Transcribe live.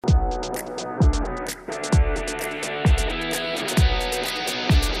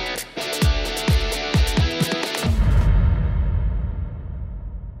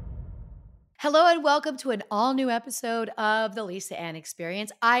and welcome to an all new episode of the Lisa Ann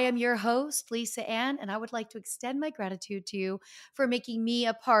Experience. I am your host, Lisa Ann, and I would like to extend my gratitude to you for making me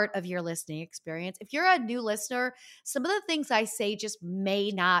a part of your listening experience. If you're a new listener, some of the things I say just may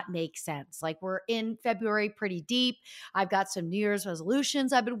not make sense. Like we're in February pretty deep. I've got some New Year's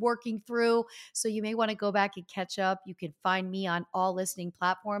resolutions I've been working through, so you may want to go back and catch up. You can find me on all listening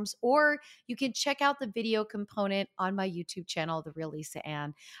platforms, or you can check out the video component on my YouTube channel, The Real Lisa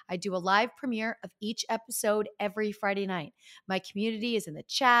Ann. I do a live premiere of each episode every Friday night. My community is in the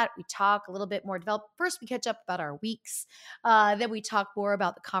chat. We talk a little bit more developed. First, we catch up about our weeks. Then we talk more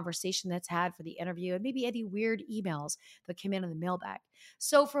about the conversation that's had for the interview and maybe any weird emails that come in the mailbag.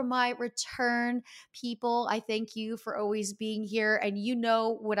 So for my return people, I thank you for always being here. And you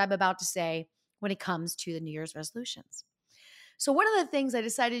know what I'm about to say when it comes to the New Year's resolutions. So one of the things I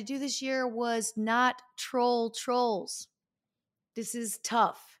decided to do this year was not troll trolls. This is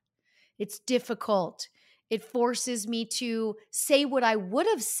tough. It's difficult. It forces me to say what I would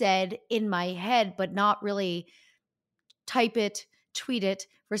have said in my head, but not really type it, tweet it,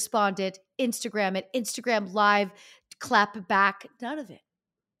 respond it, Instagram live, clap back, none of it.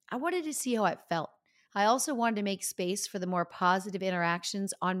 I wanted to see how it felt. I also wanted to make space for the more positive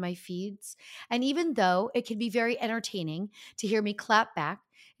interactions on my feeds. And even though it can be very entertaining to hear me clap back,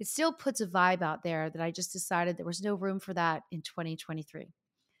 it still puts a vibe out there that I just decided there was no room for that in 2023.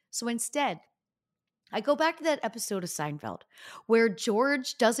 So instead, I go back to that episode of Seinfeld where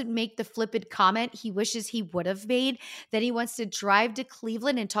George doesn't make the flippant comment he wishes he would have made. Then he wants to drive to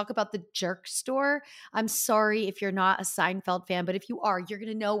Cleveland and talk about the jerk store. I'm sorry if you're not a Seinfeld fan, but if you are, you're going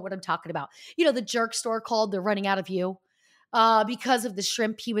to know what I'm talking about. You know, the jerk store called They're Running Out of You because of the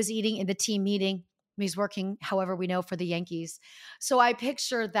shrimp he was eating in the team meeting. He's working, however we know, for the Yankees. So I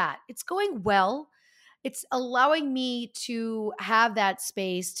picture that. It's going well. It's allowing me to have that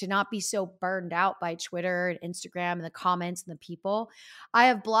space to not be so burned out by Twitter and Instagram and the comments and the people. I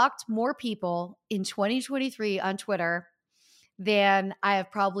have blocked more people in 2023 on Twitter than I have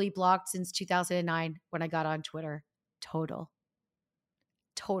probably blocked since 2009 when I got on Twitter. Total.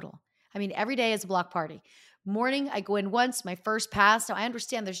 I mean, every day is a block party. Morning, I go in once, my first pass. Now I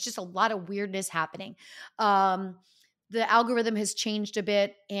understand there's just a lot of weirdness happening. The algorithm has changed a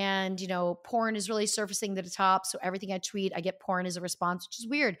bit, and porn is really surfacing to the top. So everything I tweet, I get porn as a response, which is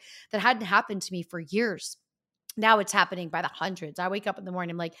weird. That hadn't happened to me for years. Now it's happening by the hundreds. I wake up in the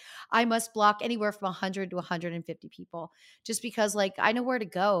morning, I'm like, I must block anywhere from 100 to 150 people just because I know where to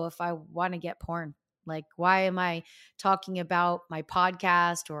go if I want to get porn. Like, why am I talking about my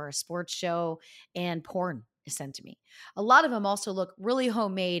podcast or a sports show and porn is sent to me? A lot of them also look really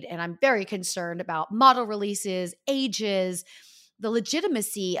homemade, and I'm very concerned about model releases, ages, the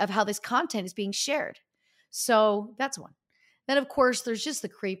legitimacy of how this content is being shared. So that's one. Then, of course, there's just the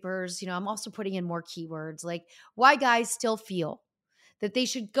creepers. I'm also putting in more keywords like why guys still feel that they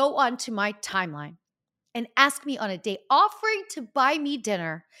should go onto my timeline and ask me on a date. Offering to buy me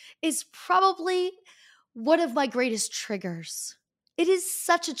dinner is probably one of my greatest triggers. It is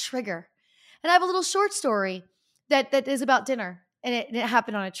such a trigger. And I have a little short story that is about dinner, and it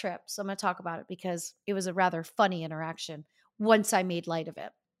happened on a trip. So I'm going to talk about it because it was a rather funny interaction once I made light of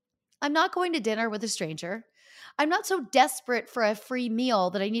it. I'm not going to dinner with a stranger. I'm not so desperate for a free meal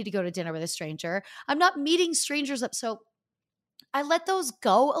that I need to go to dinner with a stranger. I'm not meeting strangers up. So I let those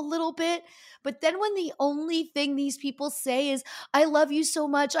go a little bit. But then when the only thing these people say is, I love you so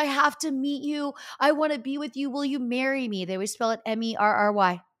much, I have to meet you, I want to be with you, will you marry me? They always spell it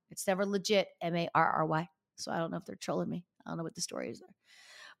Merry. It's never legit Marry. So I don't know if they're trolling me. I don't know what the story is there.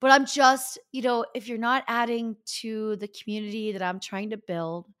 But I'm just, if you're not adding to the community that I'm trying to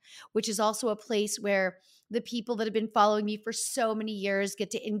build, which is also a place where the people that have been following me for so many years get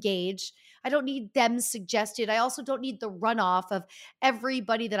to engage. I don't need them suggested. I also don't need the runoff of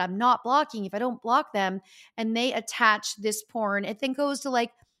everybody that I'm not blocking. If I don't block them and they attach this porn, it then goes to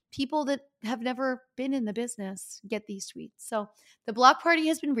people that have never been in the business get these tweets. So the block party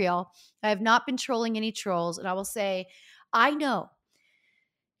has been real. I have not been trolling any trolls. And I will say, I know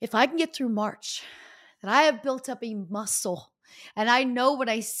if I can get through March, that I have built up a muscle. And I know when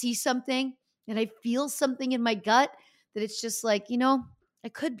I see something and I feel something in my gut that it's just I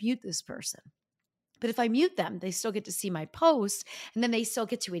could mute this person. But if I mute them, they still get to see my post, and then they still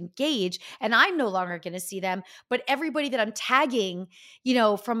get to engage, and I'm no longer going to see them. But everybody that I'm tagging,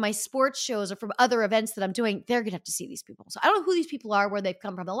 from my sports shows or from other events that I'm doing, they're going to have to see these people. So I don't know who these people are, where they've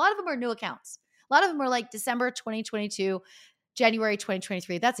come from. A lot of them are new accounts. A lot of them are December 2022, January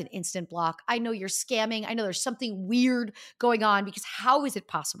 2023. That's an instant block. I know you're scamming. I know there's something weird going on, because how is it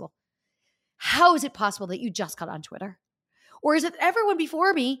possible? How is it possible that you just got on Twitter? Or is it everyone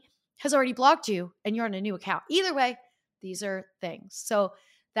before me has already blocked you and you're on a new account. Either way, these are things. So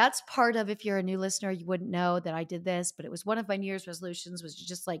that's part of, if you're a new listener, you wouldn't know that I did this, but it was one of my New Year's resolutions, was to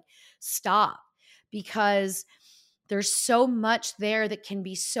just like stop, because there's so much there that can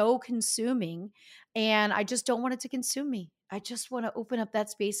be so consuming, and I just don't want it to consume me. I just want to open up that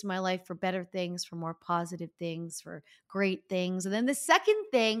space in my life for better things, for more positive things, for great things. And then the second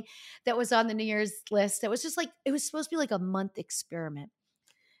thing that was on the New Year's list, that was just like, it was supposed to be like a month experiment.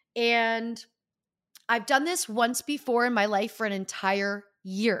 And I've done this once before in my life for an entire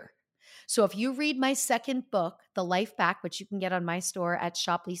year. So if you read my second book, The Life Back, which you can get on my store at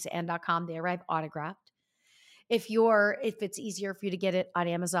shoplisaan.com, they arrive autographed. If it's easier for you to get it on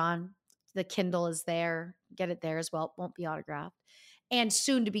Amazon, the Kindle is there. Get it there as well. It won't be autographed. And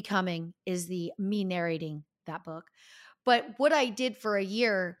soon to be coming is the me narrating that book. But what I did for a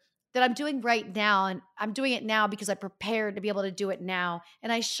year that I'm doing right now, and I'm doing it now because I prepared to be able to do it now,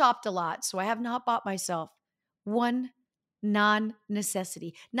 and I shopped a lot. So I have not bought myself one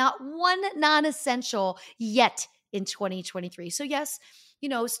non-necessity, not one non-essential yet in 2023. So yes,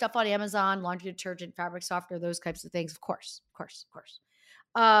 stuff on Amazon, laundry detergent, fabric softener, those types of things. Of course, of course, of course.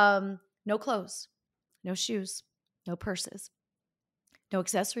 No clothes, no shoes, no purses, no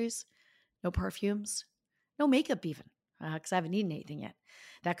accessories, no perfumes, no makeup even, because I haven't eaten anything yet.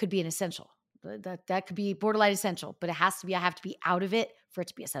 That could be an essential. That could be borderline essential, but I have to be out of it for it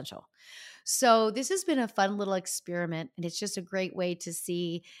to be essential. So this has been a fun little experiment, and it's just a great way to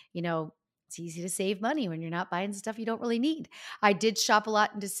see, it's easy to save money when you're not buying stuff you don't really need. I did shop a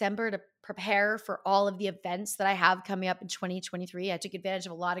lot in December to prepare for all of the events that I have coming up in 2023. I took advantage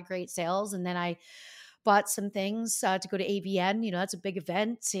of a lot of great sales, and then I bought some things to go to AVN. That's a big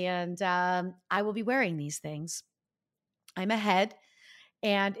event, and I will be wearing these things. I'm ahead,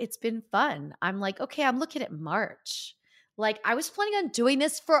 and it's been fun. I'm like, okay, I'm looking at March. Like, I was planning on doing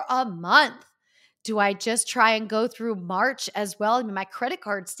this for a month. Do I just try and go through March as well? I mean, my credit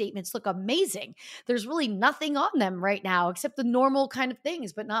card statements look amazing. There's really nothing on them right now except the normal kind of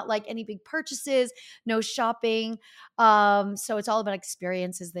things, but not like any big purchases, no shopping. So it's all about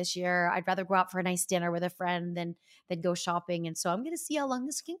experiences this year. I'd rather go out for a nice dinner with a friend than go shopping. And so I'm going to see how long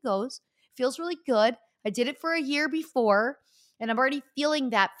this goes. Feels really good. I did it for a year before, and I'm already feeling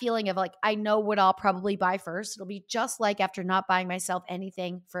that feeling of like, I know what I'll probably buy first. It'll be just like after not buying myself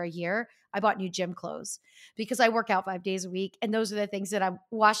anything for a year, I bought new gym clothes because I work out 5 days a week. And those are the things that I'm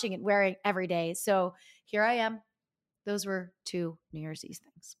washing and wearing every day. So here I am. Those were 2 New Year's Eve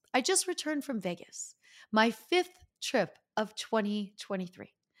things. I just returned from Vegas, my 5th trip of 2023.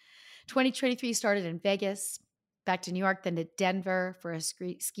 2023 started in Vegas, back to New York, then to Denver for a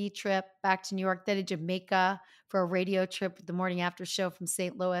ski trip, back to New York, then to Jamaica for a radio trip with the morning after show from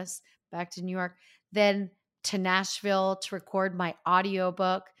St. Louis, back to New York, then to Nashville to record my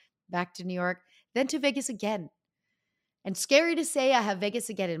audiobook, back to New York, then to Vegas again. And scary to say, I have Vegas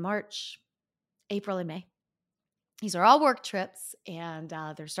again in March, April, and May. These are all work trips, and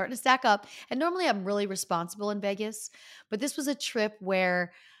they're starting to stack up. And normally I'm really responsible in Vegas, but this was a trip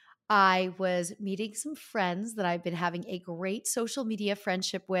where I was meeting some friends that I've been having a great social media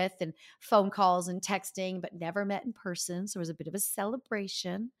friendship with, and phone calls and texting, but never met in person. So it was a bit of a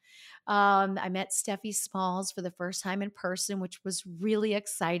celebration. I met Steffi Smalls for the first time in person, which was really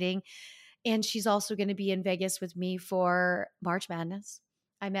exciting. And she's also going to be in Vegas with me for March Madness.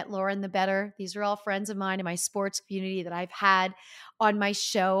 I met Lauren the Better. These are all friends of mine in my sports community that I've had on my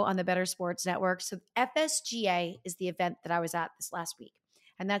show on the Better Sports Network. So FSGA is the event that I was at this last week.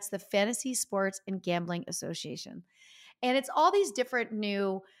 And that's the Fantasy Sports and Gambling Association. And it's all these different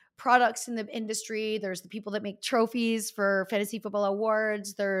new products in the industry. There's the people that make trophies for fantasy football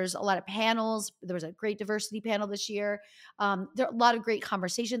awards. There's a lot of panels. There was a great diversity panel this year. There are a lot of great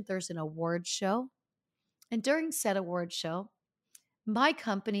conversation. There's an award show. And during said award show, my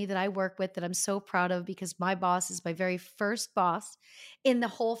company that I work with, that I'm so proud of because my boss is my very first boss in the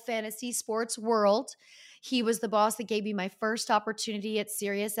whole fantasy sports world. He was the boss that gave me my first opportunity at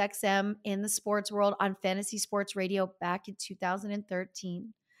SiriusXM in the sports world on fantasy sports radio back in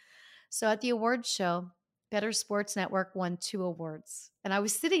 2013. So at the awards show, Better Sports Network won 2 awards. And I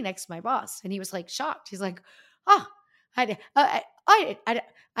was sitting next to my boss, and he was like shocked. He's like, oh, should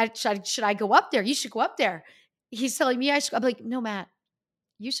I go up there? You should go up there. He's telling me I should. I'm like, no, Matt,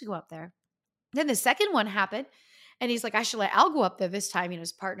 you should go up there. Then the second one happened, and he's like, I should let Al go up there this time,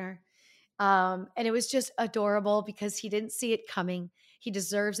 his partner. And it was just adorable because he didn't see it coming. He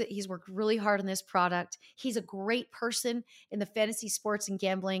deserves it. He's worked really hard on this product. He's a great person in the fantasy sports and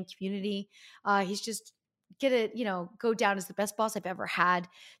gambling community. He's just gonna, go down as the best boss I've ever had,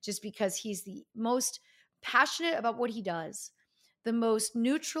 just because he's the most passionate about what he does. the most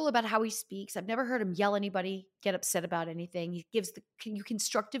neutral about how he speaks. I've never heard him yell anybody, get upset about anything. He gives you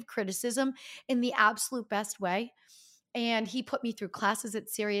constructive criticism in the absolute best way. And he put me through classes at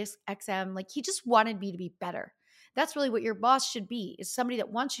Sirius XM. Like he just wanted me to be better. That's really what your boss should be, is somebody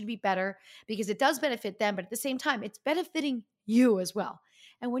that wants you to be better because it does benefit them, but at the same time, it's benefiting you as well.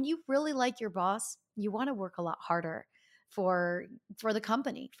 And when you really like your boss, you want to work a lot harder for for the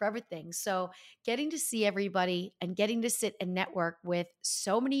company, for everything. So getting to see everybody and getting to sit and network with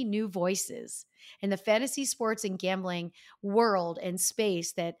so many new voices in the fantasy sports and gambling world and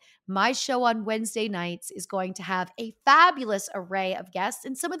space, that my show on Wednesday nights is going to have a fabulous array of guests.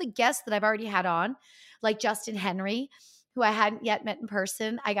 And some of the guests that I've already had on, like Justin Henry, who I hadn't yet met in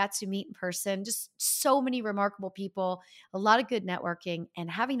person, I got to meet in person. Just so many remarkable people, a lot of good networking,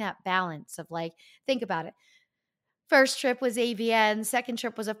 and having that balance of like, think about it. First trip was AVN. Second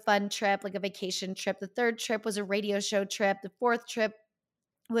trip was a fun trip, like a vacation trip. The third trip was a radio show trip. The fourth trip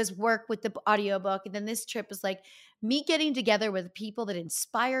was work with the audiobook. And then this trip was like me getting together with people that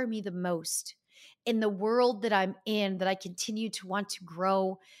inspire me the most in the world that I'm in, that I continue to want to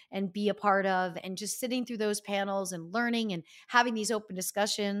grow and be a part of, and just sitting through those panels and learning and having these open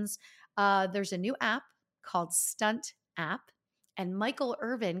discussions. There's a new app called Stunt App. And Michael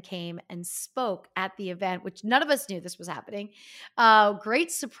Irvin came and spoke at the event, which none of us knew this was happening. Great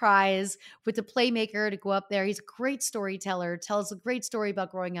surprise with the playmaker to go up there. He's a great storyteller, tells a great story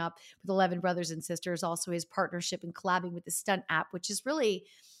about growing up with 11 brothers and sisters, also his partnership and collabing with the Stunt App, which is really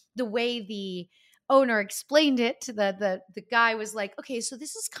the way the owner explained it. The guy was like, okay, so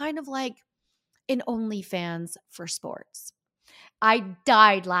this is kind of like an OnlyFans for sports. I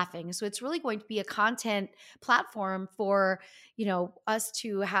died laughing. So it's really going to be a content platform for, us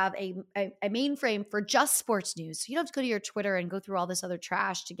to have a mainframe for just sports news. So you don't have to go to your Twitter and go through all this other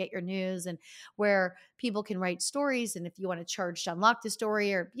trash to get your news, and where people can write stories. And if you want to charge to unlock the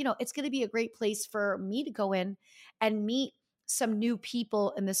story, or, it's going to be a great place for me to go in and meet some new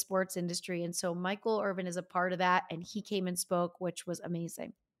people in the sports industry. And so Michael Irvin is a part of that. And he came and spoke, which was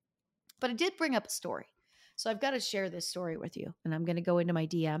amazing. But it did bring up a story. So I've got to share this story with you. And I'm going to go into my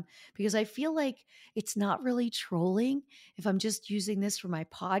DM because I feel like it's not really trolling if I'm just using this for my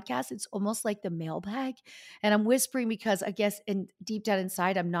podcast. It's almost like the mailbag. And I'm whispering because I guess in deep down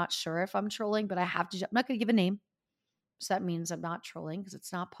inside, I'm not sure if I'm trolling, but I'm not going to give a name. So that means I'm not trolling because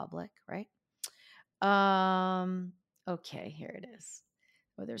it's not public, right? Okay, here it is.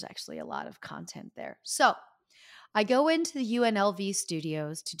 Oh, there's actually a lot of content there. So I go into the UNLV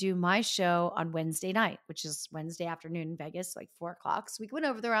studios to do my show on Wednesday night, which is Wednesday afternoon in Vegas, like 4 o'clock. So we went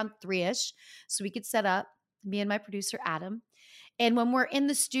over there around 3-ish so we could set up, me and my producer, Adam. And when we're in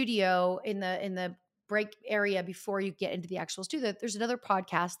the studio, in the break area before you get into the actual studio, there's another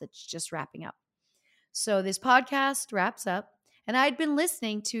podcast that's just wrapping up. So this podcast wraps up, and I'd been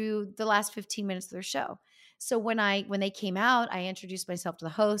listening to the last 15 minutes of their show. So when they came out, I introduced myself to the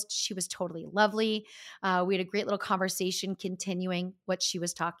host. She was totally lovely. We had a great little conversation continuing what she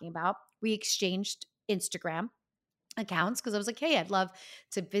was talking about. We exchanged Instagram accounts because I was like, hey, I'd love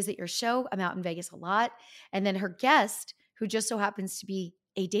to visit your show. I'm out in Vegas a lot. And then her guest, who just so happens to be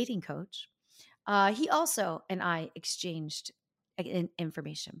a dating coach, he also and I exchanged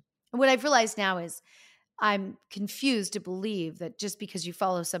information. And what I've realized now is I'm confused to believe that just because you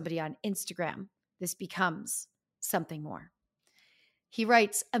follow somebody on Instagram, this becomes something more. He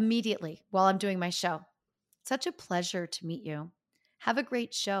writes immediately while I'm doing my show. Such a pleasure to meet you. Have a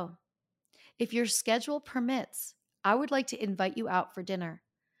great show. If your schedule permits, I would like to invite you out for dinner.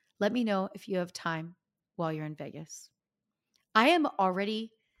 Let me know if you have time while you're in Vegas. I am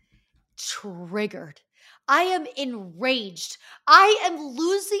already triggered. I am enraged. I am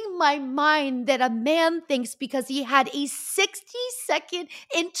losing my mind that a man thinks because he had a 60-second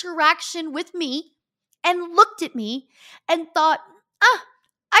interaction with me and looked at me and thought,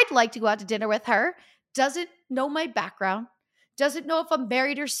 I'd like to go out to dinner with her. Doesn't know my background. Doesn't know if I'm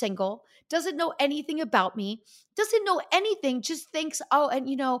married or single. Doesn't know anything about me. Doesn't know anything. Just thinks, and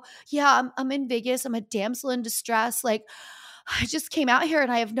yeah, I'm in Vegas. I'm a damsel in distress. Like, I just came out here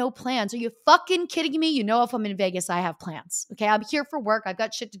and I have no plans. Are you fucking kidding me? If I'm in Vegas, I have plans. Okay. I'm here for work. I've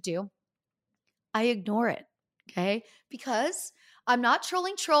got shit to do. I ignore it. Okay. Because I'm not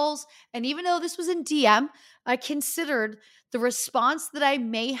trolling trolls. And even though this was in DM, I considered the response that I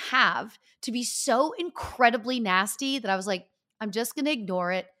may have to be so incredibly nasty that I was like, I'm just going to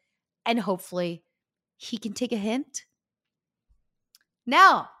ignore it. And hopefully he can take a hint.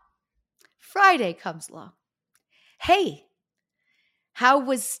 Now, Friday comes along. Hey, how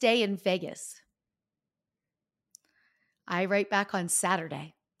was stay in Vegas? I write back on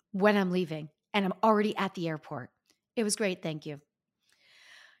Saturday when I'm leaving, and I'm already at the airport. It was great, thank you.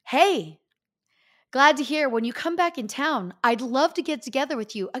 Hey, glad to hear when you come back in town. I'd love to get together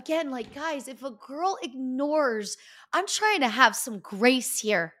with you. Again, like, guys, if a girl ignores, I'm trying to have some grace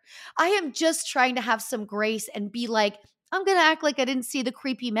here. I am just trying to have some grace and be like, I'm going to act like I didn't see the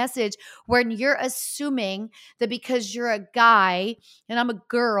creepy message when you're assuming that because you're a guy and I'm a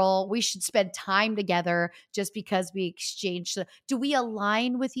girl, we should spend time together just because we exchange. Do we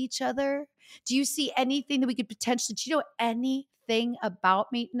align with each other? Do you see anything that we could potentially, do you know anything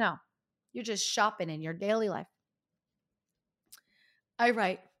about me? No. You're just shopping in your daily life. I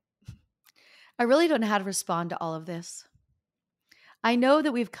write, I really don't know how to respond to all of this. I know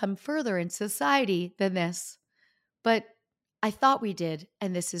that we've come further in society than this, but I thought we did,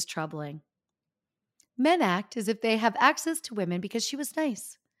 and this is troubling. Men act as if they have access to women because she was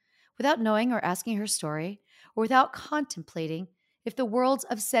nice, without knowing or asking her story, or without contemplating if the worlds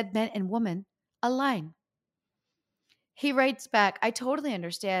of said men and woman align. He writes back, I totally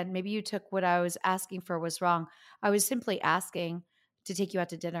understand. Maybe you took what I was asking for was wrong. I was simply asking to take you out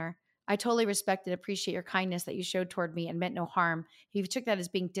to dinner. I totally respect and appreciate your kindness that you showed toward me and meant no harm. If you took that as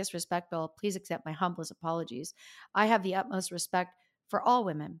being disrespectful, please accept my humblest apologies. I have the utmost respect for all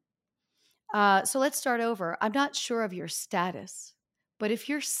women. So let's start over. I'm not sure of your status, but if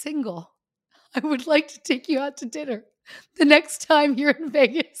you're single, I would like to take you out to dinner the next time you're in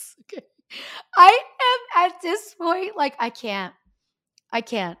Vegas. Okay. I am at this point, like, I can't. I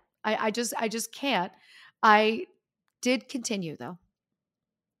can't. I just can't. I did continue though.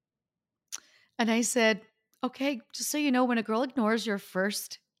 And I said, okay, just so you know, when a girl ignores your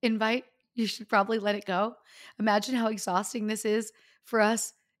first invite, you should probably let it go. Imagine how exhausting this is for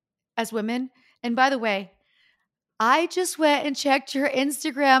us as women. And by the way, I just went and checked your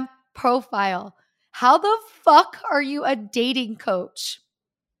Instagram profile. How the fuck are you a dating coach?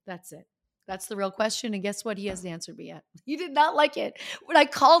 That's it. That's the real question. And guess what? He hasn't answered me yet. He did not like it when I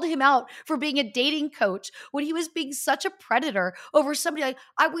called him out for being a dating coach, when he was being such a predator over somebody like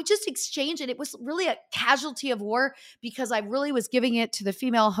we just exchanged it. It was really a casualty of war because I really was giving it to the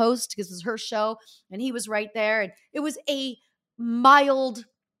female host because it was her show and he was right there. And it was a mild,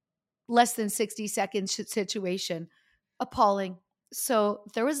 less than 60 seconds situation. Appalling. So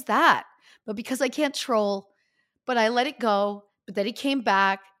there was that. But because I can't troll, but I let it go. But then he came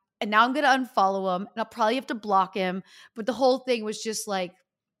back, and now I'm going to unfollow him, and I'll probably have to block him. But the whole thing was just like,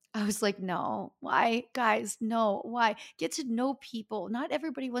 I was like, no, why, guys? No, why? Get to know people. Not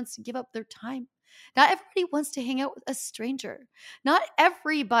everybody wants to give up their time. Not everybody wants to hang out with a stranger. Not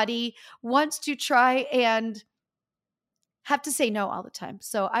everybody wants to try and have to say no all the time.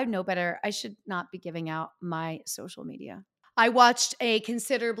 So I know better. I should not be giving out my social media. I watched a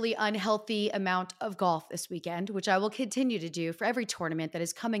considerably unhealthy amount of golf this weekend, which I will continue to do for every tournament that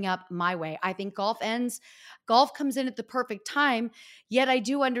is coming up my way. I think golf comes in at the perfect time, yet I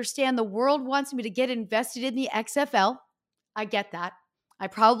do understand the world wants me to get invested in the XFL. I get that. I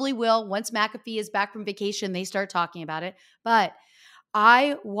probably will once McAfee is back from vacation, they start talking about it. But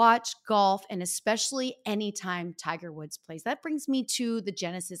I watch golf, and especially anytime Tiger Woods plays. That brings me to the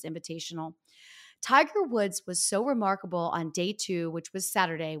Genesis Invitational. Tiger Woods was so remarkable on day 2, which was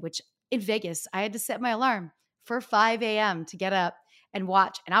Saturday, which in Vegas, I had to set my alarm for 5 a.m. to get up and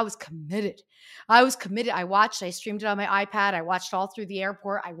watch. And I was committed. I was committed. I watched, I streamed it on my iPad. I watched all through the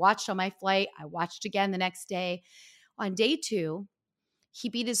airport. I watched on my flight. I watched again the next day. On day 2, he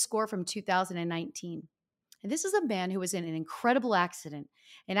beat his score from 2019. And this is a man who was in an incredible accident,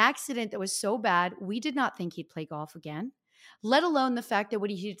 an accident that was so bad, we did not think he'd play golf again, let alone the fact that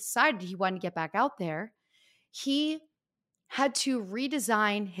when he decided he wanted to get back out there, he had to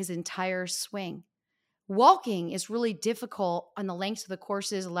redesign his entire swing. Walking is really difficult on the lengths of the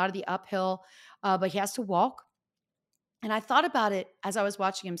courses, a lot of the uphill, but he has to walk. And I thought about it as I was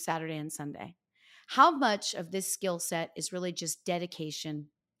watching him Saturday and Sunday. How much of this skill set is really just dedication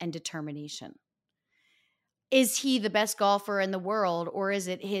and determination? Is he the best golfer in the world, or is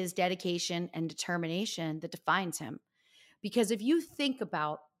it his dedication and determination that defines him? Because if you think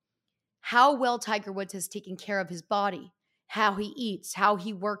about how well Tiger Woods has taken care of his body, how he eats, how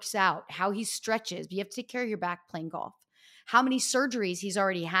he works out, how he stretches, you have to take care of your back playing golf, how many surgeries he's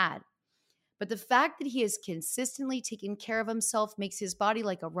already had. But the fact that he has consistently taken care of himself makes his body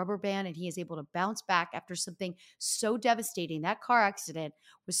like a rubber band, and he is able to bounce back after something so devastating. That car accident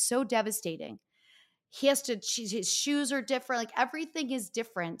was so devastating. He has to, his shoes are different. Like everything is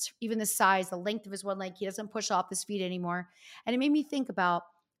different, even the size, the length of his one leg. He doesn't push off his feet anymore. And it made me think about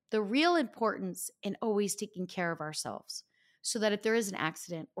the real importance in always taking care of ourselves so that if there is an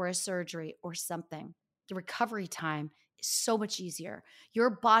accident or a surgery or something, the recovery time is so much easier. Your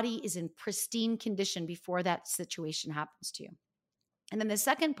body is in pristine condition before that situation happens to you. And then the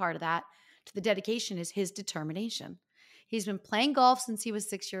second part of that, to the dedication, is his determination. He's been playing golf since he was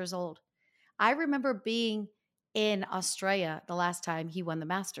 6 years old. I remember being in Australia the last time he won the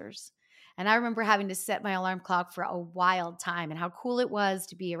Masters. And I remember having to set my alarm clock for a wild time, and how cool it was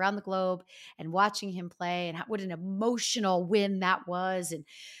to be around the globe and watching him play, and what an emotional win that was. And,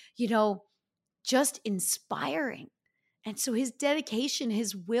 you know, just inspiring. And so his dedication,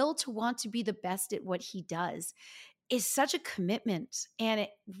 his will to want to be the best at what he does, is such a commitment. And it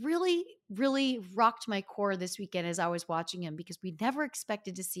really, really rocked my core this weekend as I was watching him, because we never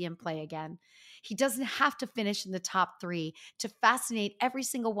expected to see him play again. He doesn't have to finish in the top three to fascinate every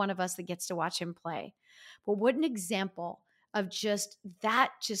single one of us that gets to watch him play. But what an example of just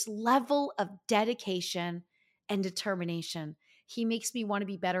that, just level of dedication and determination. He makes me want to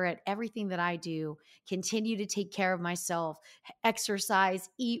be better at everything that I do, continue to take care of myself, exercise,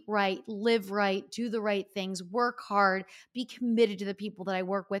 eat right, live right, do the right things, work hard, be committed to the people that I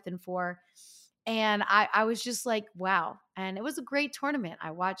work with and for. And I was just like, wow. And it was a great tournament.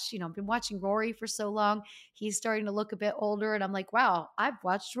 I watched, I've been watching Rory for so long. He's starting to look a bit older. And I'm like, wow, I've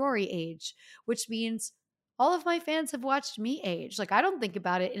watched Rory age, which means all of my fans have watched me age. Like, I don't think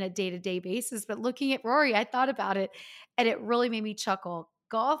about it in a day-to-day basis, but looking at Rory, I thought about it, and it really made me chuckle.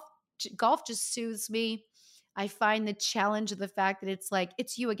 Golf just soothes me. I find the challenge of the fact that it's like,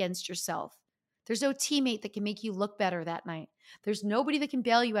 it's you against yourself. There's no teammate that can make you look better that night. There's nobody that can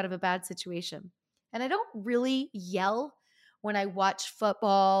bail you out of a bad situation. And I don't really yell when I watch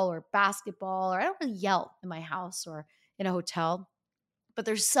football or basketball, or I don't really yell in my house or in a hotel. But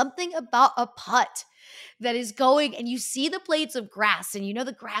there's something about a putt that is going, and you see the blades of grass, and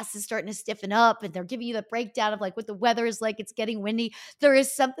the grass is starting to stiffen up, and they're giving you the breakdown of like what the weather is like. It's getting windy. There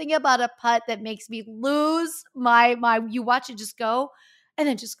is something about a putt that makes me lose my you watch it just go, and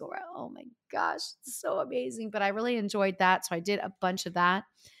then just go around. Oh my gosh, it's so amazing. But I really enjoyed that. So I did a bunch of that.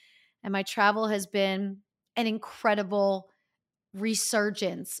 And my travel has been an incredible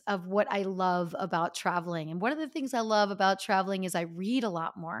resurgence of what I love about traveling. And one of the things I love about traveling is I read a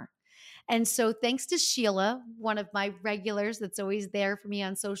lot more. And so, thanks to Sheila, one of my regulars that's always there for me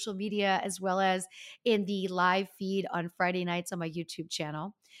on social media, as well as in the live feed on Friday nights on my YouTube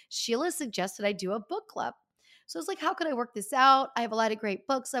channel, Sheila suggested I do a book club. So I was like, how could I work this out? I have a lot of great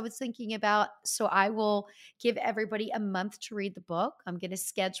books I was thinking about. So I will give everybody a month to read the book. I'm going to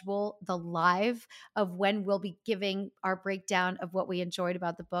schedule the live of when we'll be giving our breakdown of what we enjoyed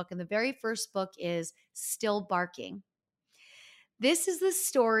about the book. And the very first book is Still Barking. This is the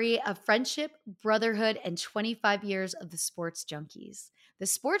story of friendship, brotherhood, and 25 years of the Sports Junkies. The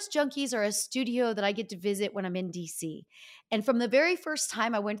Sports Junkies are a studio that I get to visit when I'm in DC. And from the very first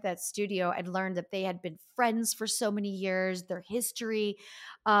time I went to that studio, I'd learned that they had been friends for so many years, their history,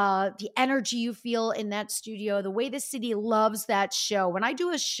 the energy you feel in that studio, the way the city loves that show. When I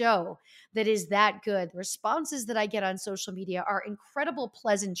do a show that is that good, the responses that I get on social media are incredible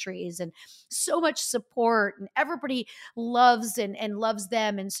pleasantries and so much support, and everybody loves and loves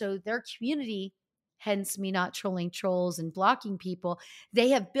them. And so their community, hence me not trolling trolls and blocking people, they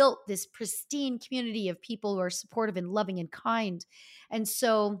have built this pristine community of people who are supportive and loving and kind. And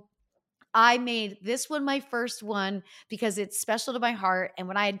so I made this one my first one because it's special to my heart. And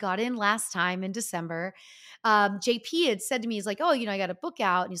when I had got in last time in December, JP had said to me, he's like, oh, I got a book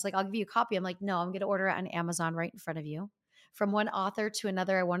out. And he's like, I'll give you a copy. I'm like, no, I'm going to order it on Amazon right in front of you. From one author to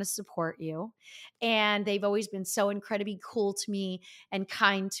another, I want to support you. And they've always been so incredibly cool to me and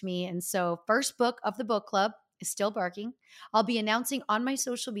kind to me. And so, first book of the book club is Still Barking. I'll be announcing on my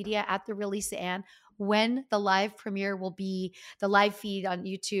social media at The Real Lisa Ann when the live premiere will be, the live feed on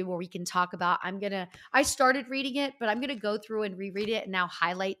YouTube, where we can talk about. I started reading it, but I'm going to go through and reread it and now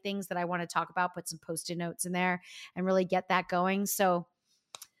highlight things that I want to talk about, put some post-it notes in there and really get that going. So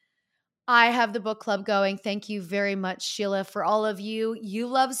I have the book club going. Thank you very much, Sheila. For all of you, you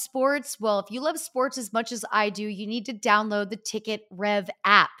love sports. Well, if you love sports as much as I do, you need to download the Ticket Rev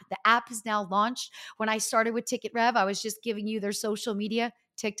app. The app is now launched. When I started with Ticket Rev, I was just giving you their social media: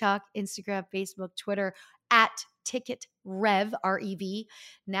 TikTok, Instagram, Facebook, Twitter, at Ticket Rev, REV.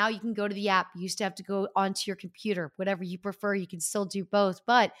 Now you can go to the app. You used to have to go onto your computer. Whatever you prefer, you can still do both,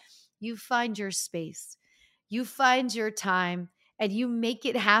 but you find your space. You find your time, and you make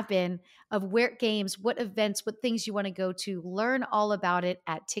it happen of where games, what events, what things you want to go to. Learn all about it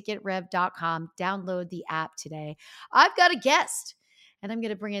at ticketrev.com. Download the app today. I've got a guest, and I'm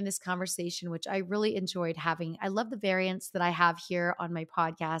going to bring in this conversation, which I really enjoyed having. I love the variants that I have here on my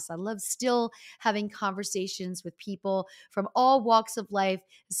podcast. I love still having conversations with people from all walks of life,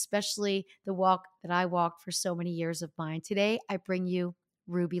 especially the walk that I walked for so many years of mine. Today, I bring you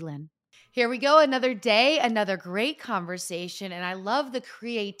Ruby Lynne. Here we go. Another day, another great conversation. And I love the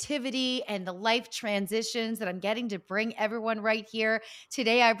creativity and the life transitions that I'm getting to bring everyone right here.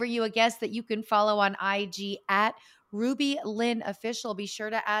 Today, I bring you a guest that you can follow on IG at Ruby Lynne Official. Be sure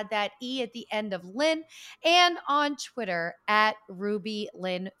to add that E at the end of Lynn, and on Twitter at Ruby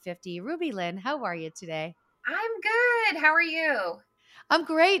Lynne 50. Ruby Lynne, how are you today? I'm good. How are you? I'm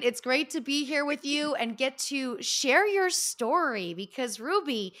great. It's great to be here with you and get to share your story because,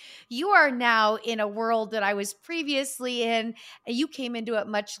 Ruby, you are now in a world that I was previously in, and you came into it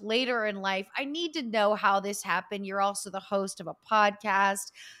much later in life. I need to know how this happened. You're also the host of a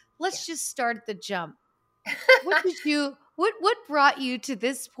podcast. Let's Yes. just start at the jump. What brought you to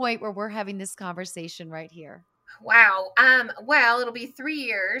this point where we're having this conversation right here? Wow. Well, it'll be 3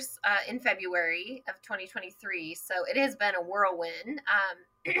 years in February of 2023. So it has been a whirlwind.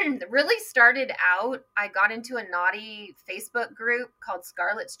 Really started out, I got into a naughty Facebook group called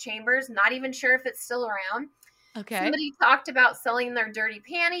Scarlett's Chambers. Not even sure if it's still around. Okay. Somebody talked about selling their dirty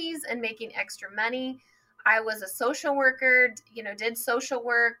panties and making extra money. I was a social worker, did social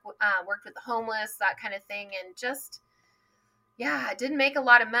work, worked with the homeless, that kind of thing. And just, yeah, I didn't make a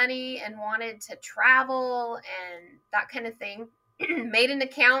lot of money and wanted to travel and that kind of thing. Made an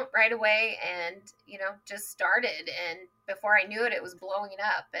account right away and, just started. And before I knew it, it was blowing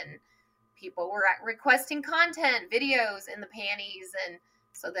up and people were requesting content, videos in the panties. And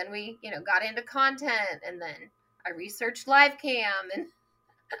so then we, got into content and then I researched live cam and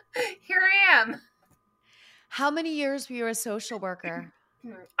here I am. How many years were you a social worker?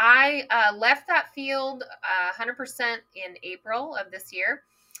 I left that field 100% in April of this year.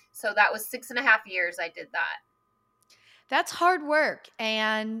 So that was 6.5 years I did that. That's hard work.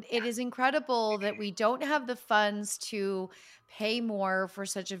 And it is incredible that we don't have the funds to pay more for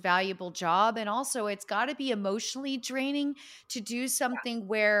such a valuable job. And also, it's got to be emotionally draining to do something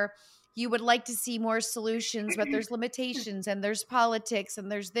where you would like to see more solutions, but there's limitations and there's politics and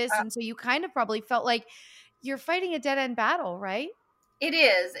there's this. Uh, And so you kind of probably felt like you're fighting a dead end battle, right? it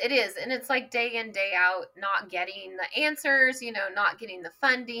is. And it's like day in, day out, not getting the answers, not getting the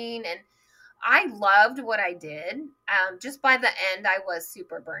funding. And I loved what I did. Just by the end, I was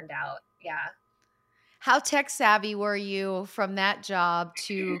super burned out. Yeah. How tech savvy were you from that job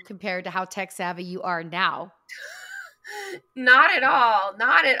to compared to how tech savvy you are now? Not at all.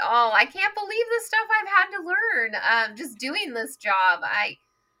 Not at all. I can't believe the stuff I've had to learn. Just doing this job.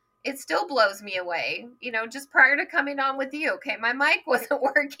 It still blows me away. Just prior to coming on with you, okay, my mic wasn't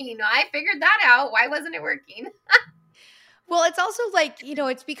working. I figured that out. Why wasn't it working? Well, it's also like,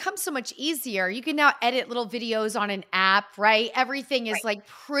 it's become so much easier. You can now edit little videos on an app, right? Everything is Right. like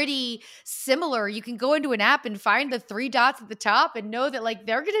pretty similar. You can go into an app and find the three dots at the top and know that like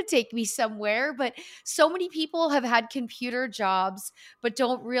they're going to take me somewhere. But so many people have had computer jobs, but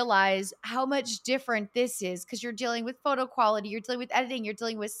don't realize how much different this is because you're dealing with photo quality, you're dealing with editing, you're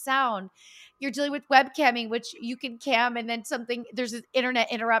dealing with sound. You're dealing with webcamming, which you can cam and then there's an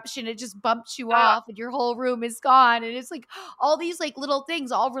internet interruption. It just bumps you Oh, off and your whole room is gone. And it's like, all these like little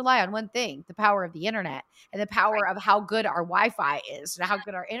things all rely on one thing, the power of the internet and the power right. of how good our Wi-Fi is and how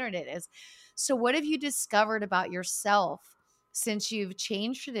good our internet is. So what have you discovered about yourself since you've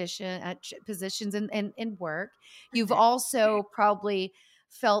changed positions in work? You've Mhm. also probably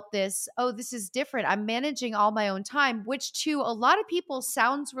felt this, oh, this is different. I'm managing all my own time, which to a lot of people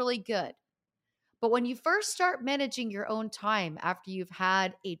sounds really good. But when you first start managing your own time after you've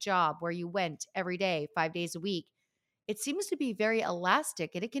had a job where you went every day, 5 days a week, it seems to be very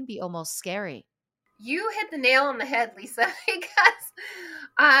elastic and it can be almost scary. You hit the nail on the head, Lisa, because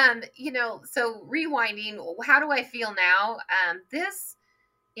so rewinding, how do I feel now? This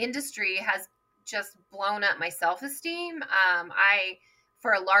industry has just blown up my self-esteem. I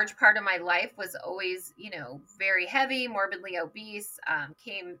for a large part of my life was always, very heavy, morbidly obese,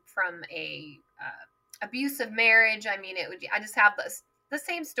 came from a abusive marriage. I mean, I just have the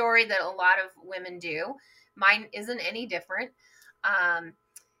same story that a lot of women do. Mine isn't any different. Um,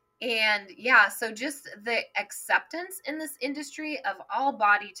 and yeah, so just the acceptance in this industry of all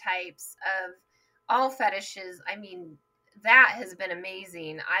body types, of all fetishes, I mean, that has been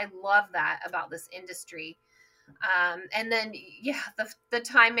amazing. I love that about this industry. And then, yeah, the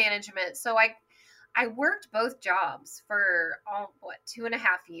time management. So I worked both jobs for 2.5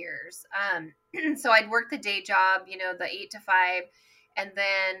 years. So I'd work the day job, the 8 to 5, and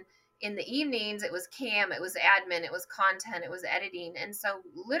then in the evenings it was cam, it was admin, it was content, it was editing, and so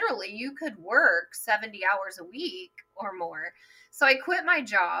literally you could work 70 hours a week or more. So I quit my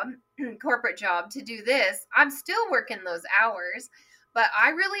job, corporate job, to do this. I'm still working those hours, but I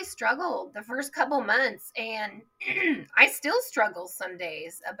really struggled the first couple months, and I still struggle some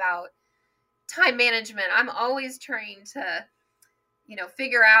days about time management. I'm always trying to,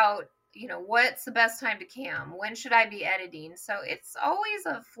 figure out, what's the best time to cam? When should I be editing? So it's always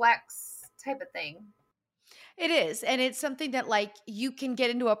a flex type of thing. It is. And it's something that like you can get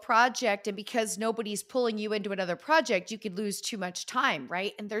into a project and because nobody's pulling you into another project, you could lose too much time,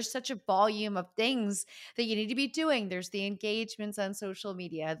 right? And there's such a volume of things that you need to be doing. There's the engagements on social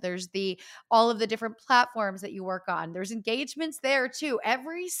media. There's the all of the different platforms that you work on. There's engagements there too.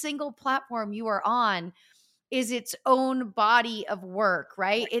 Every single platform you are on is its own body of work,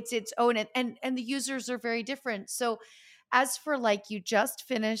 right? It's its own and the users are very different. So as for like you just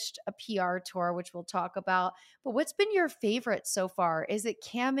finished a PR tour, which we'll talk about, but what's been your favorite so far? Is it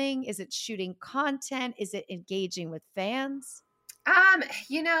camming? Is it shooting content? Is it engaging with fans?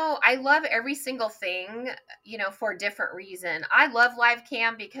 I love every single thing, for a different reason. I love live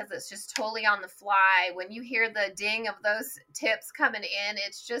cam because it's just totally on the fly. When you hear the ding of those tips coming in,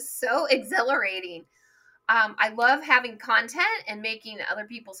 it's just so exhilarating. I love having content and making other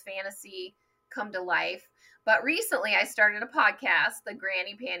people's fantasy come to life. But recently I started a podcast, the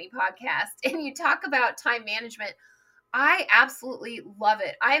Granny Panty podcast, and you talk about time management. I absolutely love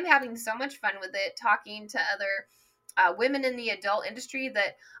it. I am having so much fun with it, talking to other women in the adult industry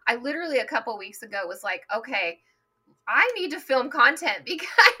that I literally a couple weeks ago was like, okay, I need to film content because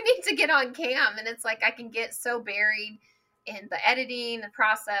I need to get on cam. And it's like I can get so buried in the editing, the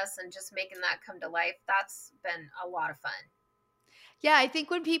process, and just making that come to life. That's been a lot of fun. Yeah, I think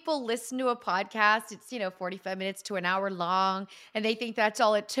when people listen to a podcast, it's, 45 minutes to an hour long, and they think that's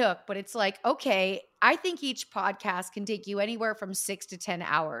all it took. But it's like, okay, I think each podcast can take you anywhere from 6 to 10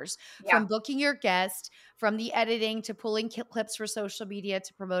 hours Yeah. from booking your guest, from the editing to pulling clips for social media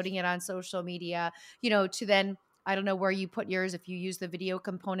to promoting it on social media, to then. I don't know where you put yours if you use the video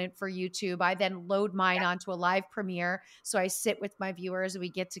component for YouTube. I then load mine Yeah. onto a live premiere. So I sit with my viewers and we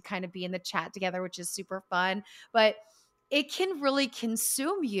get to kind of be in the chat together, which is super fun. But it can really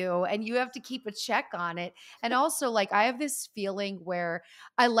consume you and you have to keep a check on it. And also, like, I have this feeling where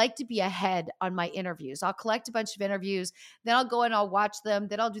I like to be ahead on my interviews. I'll collect a bunch of interviews, then I'll go and I'll watch them,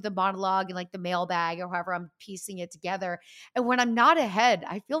 then I'll do the monologue and like the mailbag or however I'm piecing it together. And when I'm not ahead,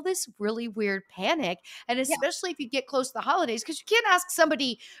 I feel this really weird panic. And Yeah. especially if you get close to the holidays, because you can't ask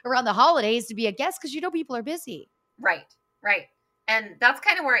somebody around the holidays to be a guest because people are busy. Right. Right. And that's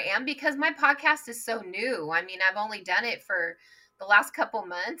kind of where I am because my podcast is so new. I mean, I've only done it for the last couple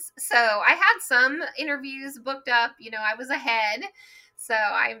months. So I had some interviews booked up, I was ahead. So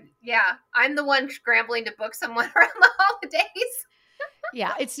I'm the one scrambling to book someone around the holidays.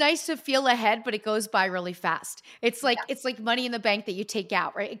 Yeah, it's nice to feel ahead, but it goes by really fast. It's like Yes, it's like money in the bank that you take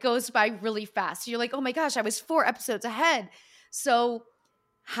out, right? It goes by really fast. You're like, "Oh my gosh, I was 4 episodes ahead." So,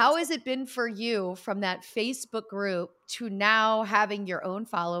 how has it been for you from that Facebook group to now having your own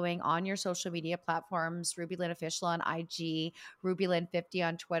following on your social media platforms, Ruby Lynne Official on IG, Ruby Lynne 50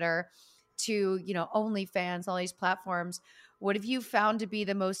 on Twitter, to, OnlyFans, all these platforms? What have you found to be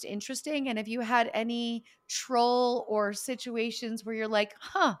the most interesting? And have you had any troll or situations where you're like,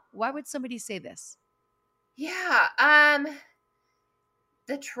 huh, why would somebody say this? yeah.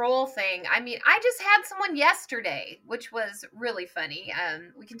 The troll thing. I mean, I just had someone yesterday, which was really funny.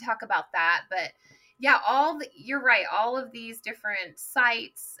 We can talk about that, but yeah, you're right. All of these different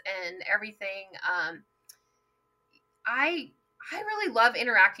sites and everything. I I really love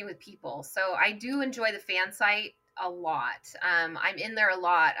interacting with people, so I do enjoy the fan site a lot. I'm in there a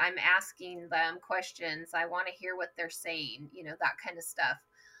lot. I'm asking them questions. I want to hear what they're saying. That kind of stuff.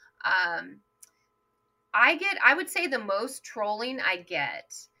 Um, I would say the most trolling I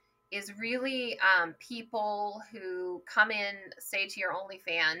get is really people who come in, say to your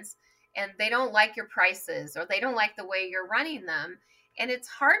OnlyFans, and they don't like your prices or they don't like the way you're running them. And it's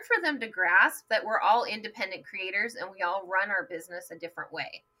hard for them to grasp that we're all independent creators and we all run our business a different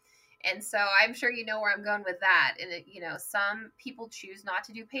way. And so I'm sure you know where I'm going with that. And some people choose not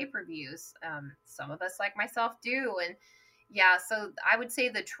to do pay-per-views. Some of us, like myself, do. And yeah, so I would say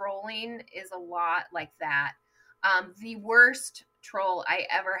the trolling is a lot like that. The worst troll I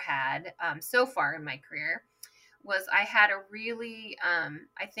ever had so far in my career was I had a really,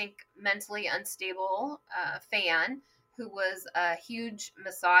 I think, mentally unstable fan who was a huge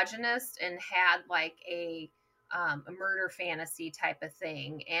misogynist and had like a murder fantasy type of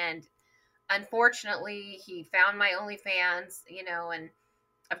thing. And unfortunately, he found my OnlyFans, and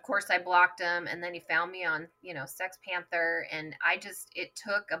of course I blocked him. And then he found me on, Sex Panther. And it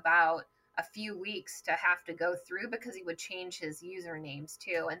took about a few weeks to have to go through because he would change his usernames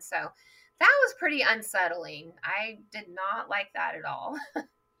too. And so that was pretty unsettling. I did not like that at all.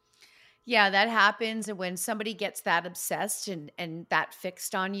 Yeah, that happens, and when somebody gets that obsessed and that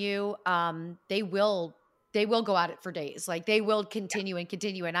fixed on you, they will go at it for days. Like, they will Yeah, continue and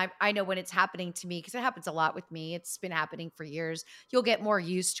continue, and I know when it's happening to me because it happens a lot with me. It's been happening for years. You'll get more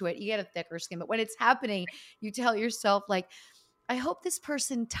used to it. You get a thicker skin, but when it's happening, you tell yourself like, I hope this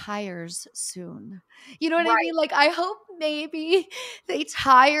person tires soon. You know what I right, mean? Like, I hope maybe they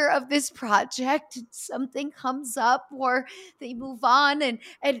tire of this project and something comes up, or they move on, and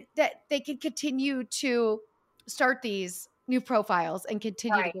that they can continue to start these new profiles and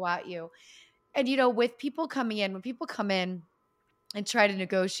continue to right, go at you. And with people coming in, when people come in and try to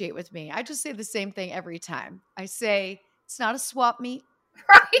negotiate with me, I just say the same thing every time. I say, it's not a swap meet.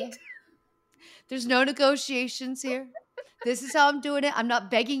 right, There's no negotiations here. This is how I'm doing it. I'm not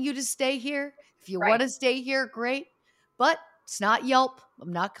begging you to stay here. If you want right, to stay here, great. But it's not Yelp.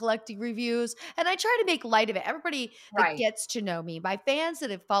 I'm not collecting reviews. And I try to make light of it. Everybody that right, gets to know me, my fans that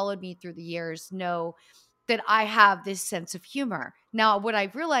have followed me through the years, know that I have this sense of humor. Now, what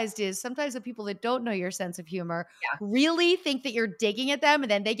I've realized is sometimes the people that don't know your sense of humor yeah, really think that you're digging at them, and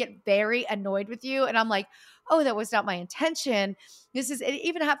then they get very annoyed with you. And I'm like, oh, that was not my intention. It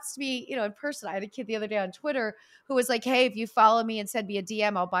even happens to me, in person. I had a kid the other day on Twitter who was like, hey, if you follow me and send me a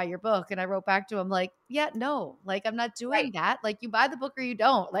DM, I'll buy your book. And I wrote back to him like, yeah, no, like, I'm not right. doing that. Like, you buy the book or you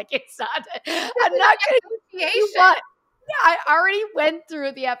don't. Like, it's not, This I'm is not going to a you negotiation. what. Yeah, I already went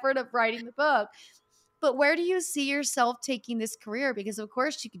through the effort of writing the book. But where do you see yourself taking this career? Because of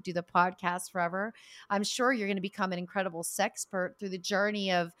course you could do the podcast forever. I'm sure you're going to become an incredible sexpert through the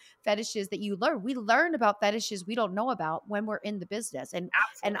journey of fetishes that you learn. We learn about fetishes we don't know about when we're in the business. And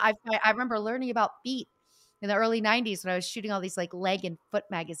Absolutely. I remember learning about feet in the early 90s when I was shooting all these like leg and foot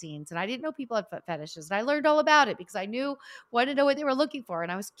magazines. And I didn't know people had foot fetishes. And I learned all about it because I wanted to know what they were looking for.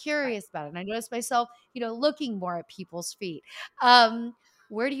 And I was Right. curious about it. And I noticed myself, looking more at people's feet. Um,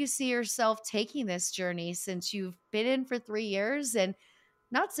 where do you see yourself taking this journey since you've been in for 3 years? And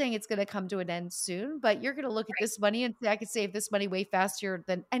not saying it's going to come to an end soon, but you're going to look at this money and say, I could save this money way faster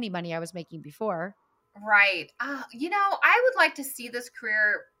than any money I was making before. Right. I would like to see this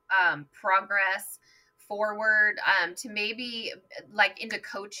career progress forward to maybe like into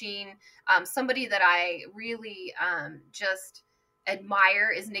coaching. Somebody that I really just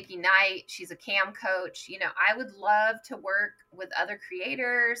admire is Nikki Knight. She's a cam coach. I would love to work with other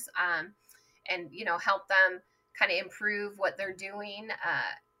creators and, help them kind of improve what they're doing.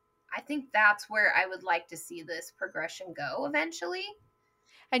 I think that's where I would like to see this progression go eventually.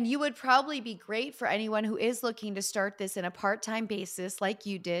 And you would probably be great for anyone who is looking to start this in a part time basis, like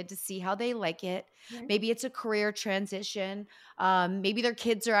you did, to see how they like it. Mhm. Maybe it's a career transition. Maybe their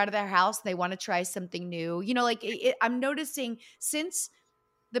kids are out of their house and they want to try something new. I'm noticing since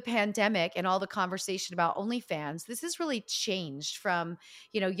the pandemic and all the conversation about OnlyFans, this has really changed from,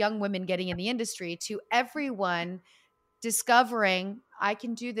 young women getting in the industry to everyone discovering I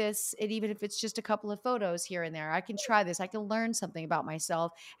can do this. And even if it's just a couple of photos here and there, I can try this. I can learn something about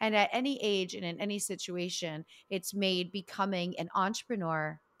myself. And at any age and in any situation, it's made becoming an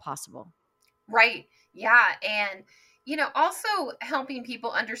entrepreneur possible. Right. Yeah. And, also helping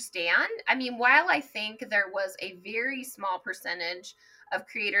people understand. I mean, while I think there was a very small percentage of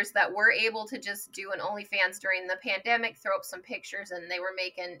creators that were able to just do an OnlyFans during the pandemic, throw up some pictures, and they were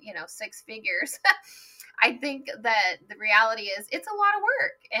making, six figures. I think that the reality is it's a lot of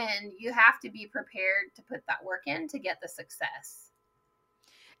work and you have to be prepared to put that work in to get the success.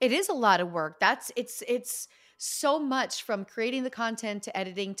 It is a lot of work. It's so much from creating the content to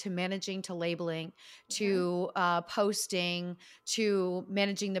editing to managing to labeling Mhm. to posting to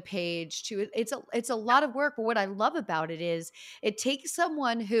managing the page to it's a lot of work. But what I love about it is it takes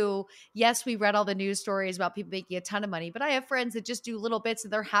someone who, yes, we read all the news stories about people making a ton of money, but I have friends that just do little bits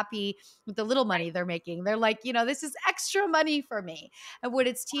and they're happy with the little money they're making. They're like, this is extra money for me. And what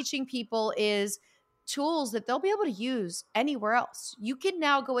it's teaching people is tools that they'll be able to use anywhere else. You can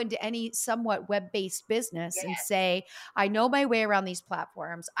now go into any somewhat web-based business and Yes. say, I know my way around these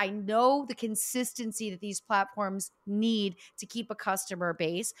platforms. I know the consistency that these platforms need to keep a customer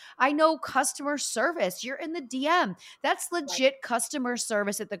base. I know customer service. You're in the DM. That's Right. legit customer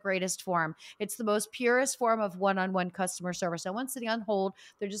service at the greatest form. It's the most purest form of one-on-one customer service. No one's sitting on hold.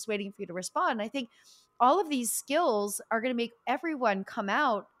 They're just waiting for you to respond. And I think all of these skills are going to make everyone come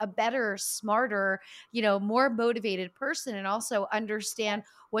out a better, smarter, more motivated person, and also understand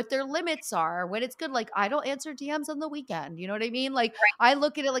what their limits are, when it's good. Like, I don't answer DMs on the weekend. You know what I mean? Like, I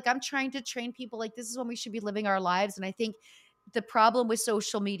look at it like I'm trying to train people like this is when we should be living our lives. And I think the problem with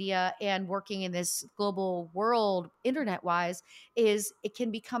social media and working in this global world, internet wise, is it can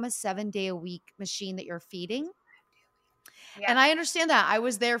become a 7-day a week machine that you're feeding. Yeah. And I understand that. I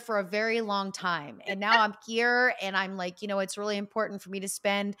was there for a very long time. And now I'm here and I'm like, it's really important for me to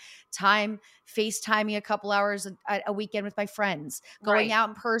spend time FaceTiming a couple hours a weekend with my friends, going Right. out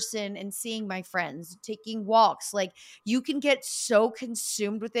in person and seeing my friends, taking walks. Like you can get so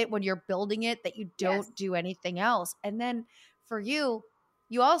consumed with it when you're building it that you Yes. don't do anything else. And then for you,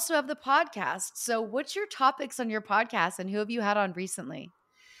 you also have the podcast. So what's your topics on your podcast and who have you had on recently?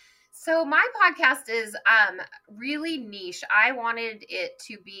 So my podcast is really niche. I wanted it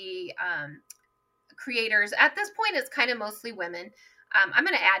to be creators. At this point, it's kind of mostly women. I'm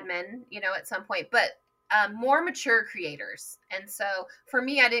going to add men, at some point, but more mature creators. And so for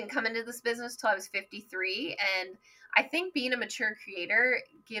me, I didn't come into this business till I was 53. And I think being a mature creator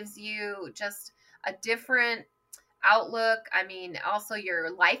gives you just a different outlook. I mean, also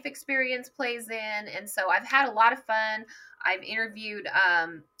your life experience plays in. And so I've had a lot of fun. I've interviewed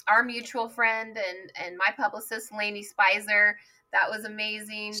our mutual friend and my publicist, Lainey Spicer. That was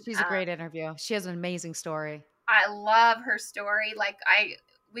amazing. She's a great interview. She has an amazing story. I love her story. Like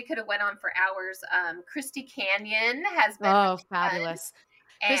we could have went on for hours. Christy Canyon has been Oh, really fun. fabulous.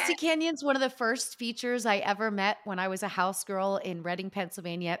 And Christy Canyon's one of the first features I ever met when I was a house girl in Reading,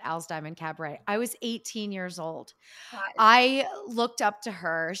 Pennsylvania at Al's Diamond Cabaret. I was 18 years old. that is I looked up to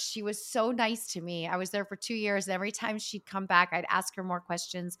her. She was so nice to me. I was there for 2 years. And every time she'd come back, I'd ask her more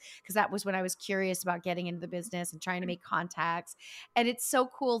questions because that was when I was curious about getting into the business and trying to make contacts. And it's so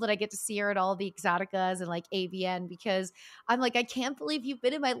cool that I get to see her at all the Exoticas and like AVN because I'm like, I can't believe you've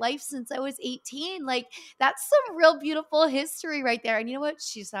been in my life since I was 18. Like, that's some real beautiful history right there. And you know what?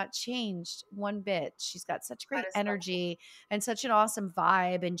 She's not changed one bit. She's got such that great is so cool. energy and such an awesome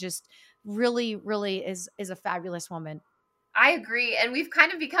vibe and just really is a fabulous woman. I agree. And we've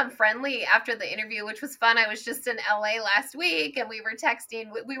kind of become friendly after the interview, which was fun. I was just in LA last week and we were texting.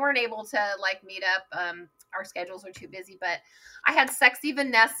 We weren't able to like meet up. Our schedules were too busy, but I had Sexy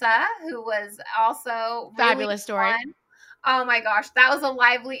Vanessa, who was also really Fabulous story. fun. Oh my gosh, that was a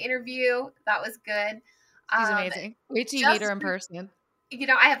lively interview. That was good. She's Um, amazing. Wait till you meet her just in person.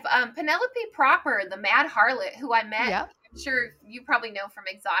 I have Penelope Proper, the Mad Harlot, who I met. Yep. I'm sure you probably know from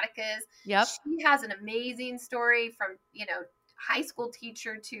Exoticas. Yep. She has an amazing story from, high school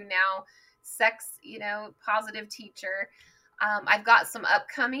teacher to now sex, positive teacher. I've got some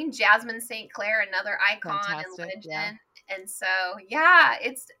upcoming Jasmine St. Clair, another icon and Fantastic. Yeah. legend. And so, yeah,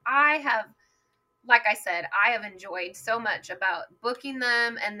 I have, like I said, I have enjoyed so much about booking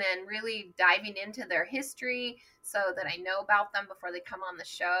them and then really diving into their history so that I know about them before they come on the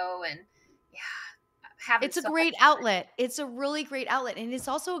show. And yeah, having It's a so great much fun. outlet. It's a really great outlet. And it's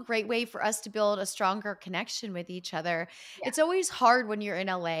also a great way for us to build a stronger connection with each other. Yeah, It's always hard when you're in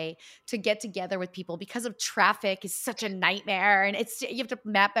LA to get together with people because of traffic is such a nightmare and you have to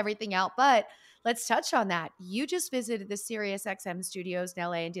map everything out. But let's touch on that. You just visited the Sirius XM studios in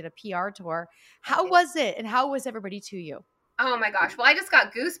LA and did a PR tour. I How did. was it? And how was everybody to you? Oh my gosh. Well, I just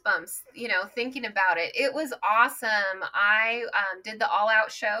got goosebumps, thinking about it. It was awesome. I did the All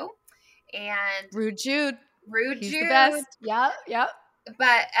Out show and Rude Jude. Rude He's the Jude, best. Yeah. Yeah.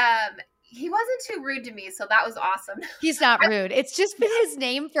 but he wasn't too rude to me, so that was awesome. He's not rude. It's just been his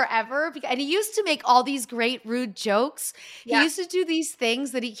name forever. And he used to make all these great rude jokes. He Yeah. used to do these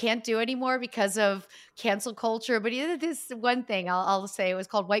things that he can't do anymore because of cancel culture. But he did this one thing I'll say. It was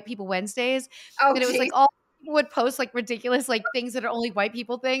called White People Wednesdays. Oh, And it was like geez. all people would post like ridiculous like things that are only white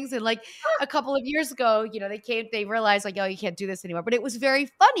people things. And like a couple of years ago, they realized like, oh, you can't do this anymore. But it was very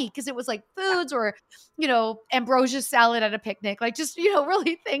funny because it was like foods or ambrosia salad at a picnic, like just,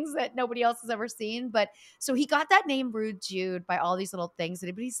 really things that nobody else has ever seen. But so he got that name Rude Jude by all these little things.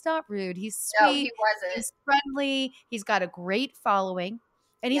 But he's not rude. He's No, he sweet. wasn't. He's friendly. He's got a great following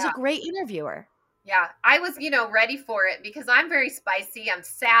and he's a Yeah. great interviewer. Yeah. I was, ready for it because I'm very spicy. I'm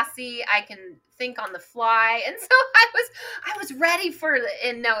sassy. I can think on the fly. And so I was ready for it.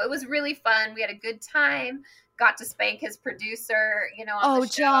 And no, it was really fun. We had a good time. Got to spank his producer, on the Oh,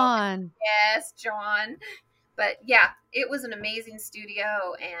 show. John. Yes, John. But yeah, it was an amazing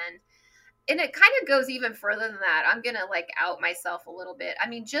studio and it kind of goes even further than that. I'm going to like out myself a little bit. I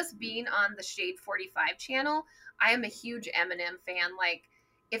mean, just being on the Shade 45 channel, I am a huge Eminem fan. Like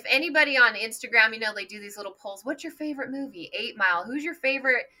if anybody on Instagram, they do these little polls. What's your favorite movie? 8 Mile. Who's your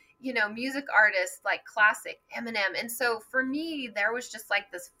favorite, music artist? Like classic Eminem. And so for me, there was just like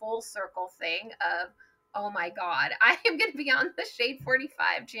this full circle thing of, oh my God, I am going to be on the Shade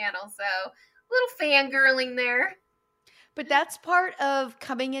 45 channel. So a little fangirling there. But that's part of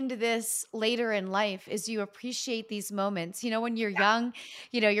coming into this later in life is you appreciate these moments. When you're Yeah. young,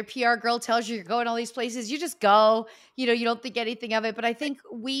 your PR girl tells you you're going all these places, you just go, you don't think anything of it. But I think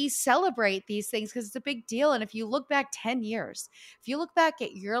we celebrate these things because it's a big deal. And if you look back 10 years, if you look back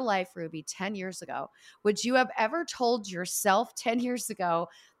at your life, Ruby, 10 years ago, would you have ever told yourself 10 years ago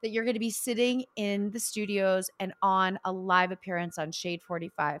that you're going to be sitting in the studios and on a live appearance on Shade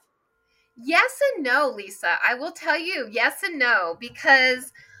 45? Yes and no, Lisa. I will tell you yes and no,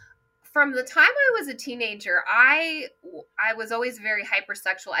 because from the time I was a teenager, I was always very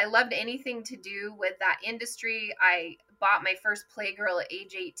hypersexual. I loved anything to do with that industry. I bought my first Playgirl at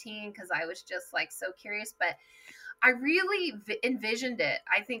age 18 because I was just like so curious, but I really envisioned it.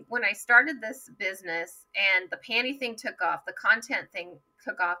 I think when I started this business and the panty thing took off, the content thing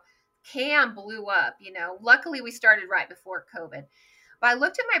took off, Cam blew up, you know. Luckily we started right before COVID. But I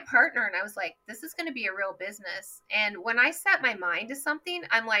looked at my partner and I was like, this is going to be a real business. And when I set my mind to something,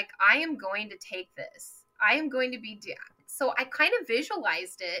 I'm like, I am going to take this. I am going to be. So I kind of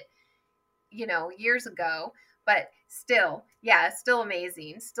visualized it, years ago, but still, yeah, it's still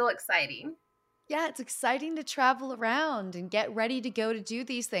amazing, still exciting. Yeah, it's exciting to travel around and get ready to go to do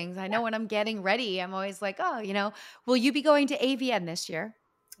these things. I know Yeah. when I'm getting ready, I'm always like, oh, will you be going to AVN this year?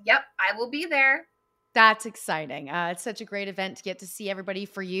 Yep. I will be there. That's exciting. It's such a great event to get to see everybody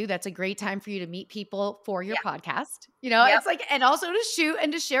for you. That's a great time for you to meet people for your Yeah. podcast. Yep. It's like, and also to shoot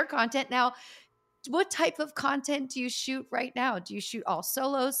and to share content. Now, what type of content do you shoot right now? Do you shoot all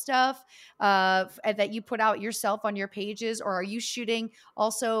solo stuff that you put out yourself on your pages, or are you shooting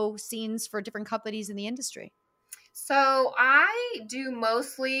also scenes for different companies in the industry? So I do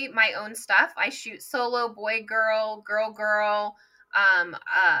mostly my own stuff. I shoot solo, boy, girl, girl, girl,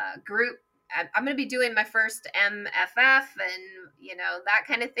 group. I'm going to be doing my first MFF and that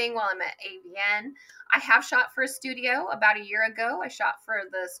kind of thing while I'm at AVN. I have shot for a studio about a year ago. I shot for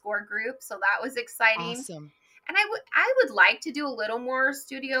the Score Group, so that was exciting. Awesome. And I would like to do a little more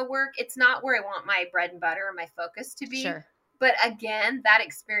studio work. It's not where I want my bread and butter or my focus to be. Sure. But again, that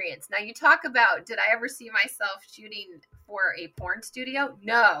experience. Now you talk about, did I ever see myself shooting for a porn studio?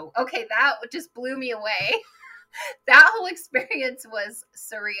 No. Okay, that just blew me away. That whole experience was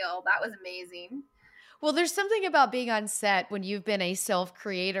surreal. That was amazing. Well, there's something about being on set when you've been a self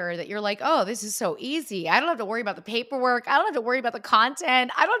creator that you're like, oh, this is so easy. I don't have to worry about the paperwork. I don't have to worry about the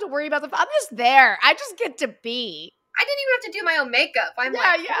content. I don't have to worry about I'm just there. I just get to be. I didn't even have to do my own makeup. I'm Yeah,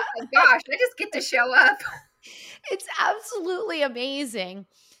 like, yeah. oh my gosh, I just get to show up. It's absolutely amazing.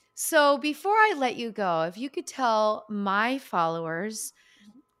 So before I let you go, if you could tell my followers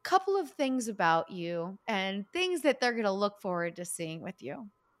a couple of things about you and things that they're going to look forward to seeing with you.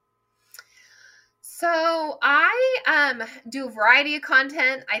 So I do a variety of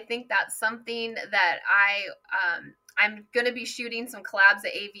content. I think that's something that I'm going to be shooting some collabs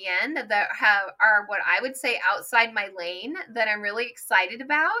at AVN that are what I would say outside my lane that I'm really excited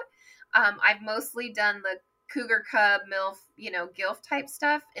about. I've mostly done the cougar cub milf, gilf type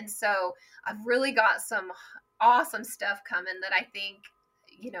stuff, and so I've really got some awesome stuff coming that I think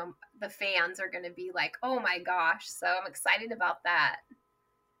the fans are going to be like, oh my gosh. So I'm excited about that.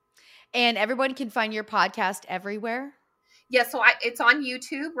 And everyone can find your podcast everywhere. Yeah, so it's on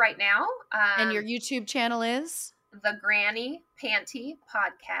YouTube right now. And your YouTube channel is? The Granny Panty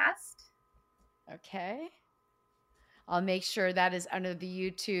Podcast. Okay. I'll make sure that is under the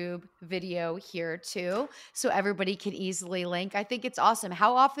YouTube video here too, so everybody can easily link. I think it's awesome.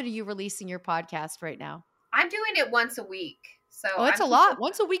 How often are you releasing your podcast right now? I'm doing it once a week. So Oh, it's I'm a lot.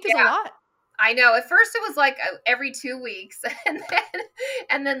 Once a week is a lot. I know. At first it was like every 2 weeks.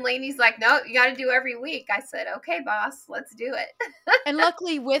 And then Lainey's like, no, you got to do every week. I said, okay, boss, let's do it. And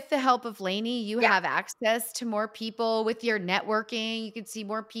luckily, with the help of Lainey, you Yeah. have access to more people with your networking. You can see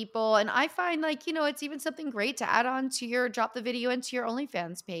more people. And I find it's even something great to add on to drop the video into your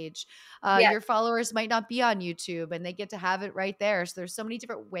OnlyFans page. Yes. Your followers might not be on YouTube and they get to have it right there. So there's so many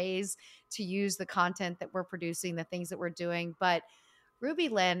different ways to use the content that we're producing, the things that we're doing. But Ruby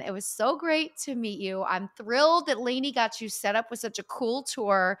Lynne, it was so great to meet you. I'm thrilled that Lainey got you set up with such a cool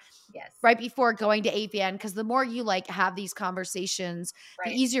tour Yes. right before going to AVN, because the more you have these conversations,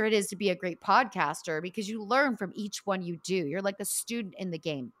 the Right. easier it is to be a great podcaster because you learn from each one you do. You're like a student in the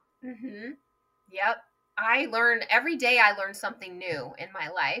game. Mm-hmm. Yep. I learn every day. I learn something new in my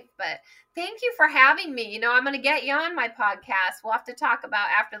life, but thank you for having me. I'm going to get you on my podcast. We'll have to talk about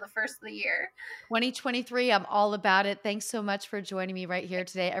after the first of the year. 2023, I'm all about it. Thanks so much for joining me right here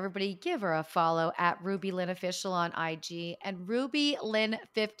today. Everybody give her a follow at Ruby Lynne Official on IG and Ruby Lynne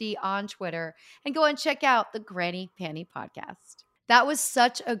 50 on Twitter, and go and check out the Granny Panty Podcast. That was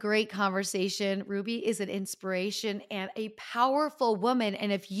such a great conversation. Ruby is an inspiration and a powerful woman.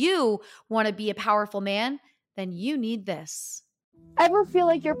 And if you want to be a powerful man, then you need this. Ever feel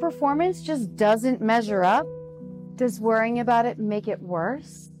like your performance just doesn't measure up? Does worrying about it make it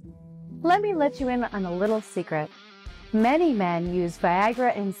worse? Let me let you in on a little secret. Many men use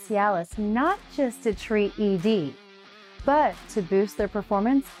Viagra and Cialis not just to treat ED, but to boost their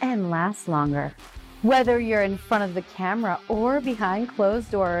performance and last longer. Whether you're in front of the camera or behind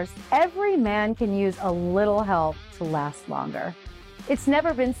closed doors, every man can use a little help to last longer. It's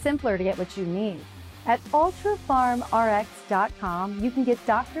never been simpler to get what you need. At ultrafarmrx.com, you can get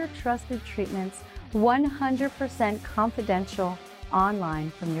doctor-trusted treatments 100% confidential online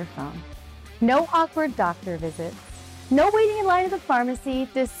from your phone. No awkward doctor visits. No waiting in line at the pharmacy.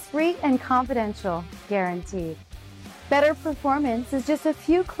 Discreet and confidential, guaranteed. Better performance is just a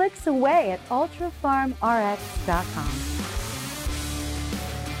few clicks away at ultrafarmrx.com.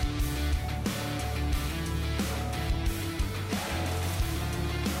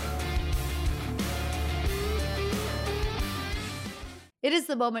 It is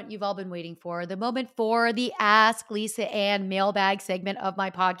the moment you've all been waiting for, the moment for the Ask Lisa Ann mailbag segment of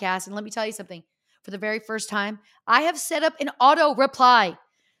my podcast. And let me tell you something. For the very first time, I have set up an auto reply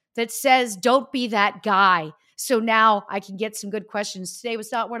that says, don't be that guy. So now I can get some good questions. Today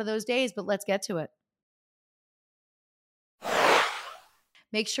was not one of those days, but let's get to it.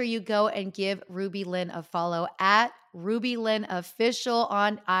 Make sure you go and give Ruby Lynne a follow at Ruby Lynne Official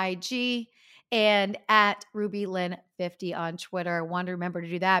on IG and at Ruby Lynne 50 on Twitter. I want to remember to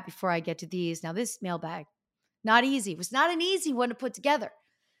do that before I get to these. Now, this mailbag, not easy. It was not an easy one to put together.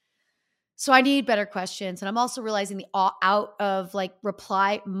 So I need better questions. And I'm also realizing the out of like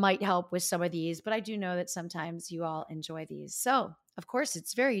reply might help with some of these, but I do know that sometimes you all enjoy these. So of course,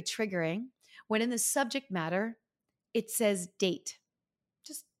 it's very triggering when in the subject matter, it says date.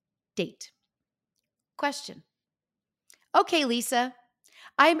 Just date. Question. Okay, Lisa,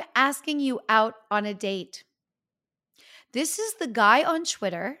 I'm asking you out on a date. This is the guy on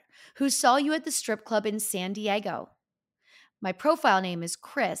Twitter who saw you at the strip club in San Diego. My profile name is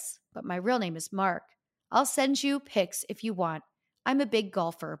Chris, but my real name is Mark. I'll send you pics if you want. I'm a big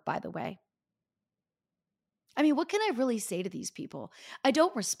golfer, by the way. I mean, what can I really say to these people? I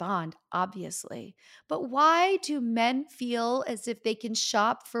don't respond, obviously. But why do men feel as if they can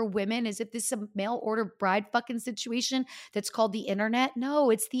shop for women, as if this is a mail order bride fucking situation that's called the internet?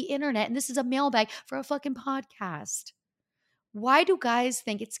 No, it's the internet. And this is a mailbag for a fucking podcast. Why do guys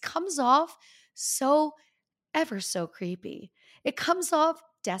think it comes off so ever so creepy? It comes off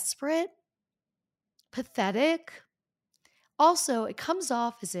desperate, pathetic. Also, it comes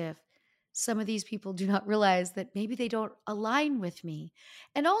off as if some of these people do not realize that maybe they don't align with me.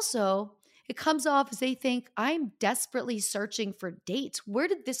 And also, it comes off as they think I'm desperately searching for dates. Where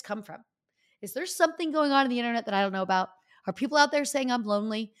did this come from? Is there something going on the internet that I don't know about? Are people out there saying I'm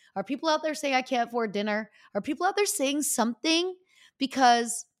lonely? Are people out there saying I can't afford dinner? Are people out there saying something?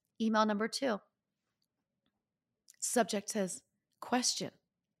 Because email number 2. Subject says, question.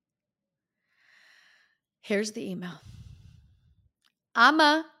 Here's the email.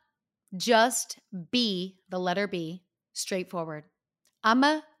 I'ma just be the letter B, straightforward.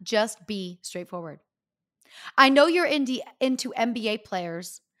 I'ma just be straightforward. I know you're into NBA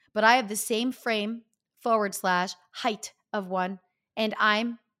players, but I have the same frame / height of one, and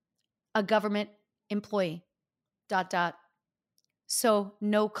I'm a government employee. ... So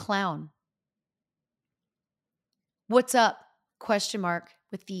no clown. What's up? Question mark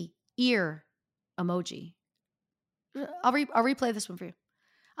with the ear emoji. I'll replay this one for you.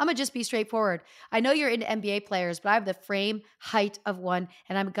 I'm going to just be straightforward. I know you're into NBA players, but I have the frame height of one,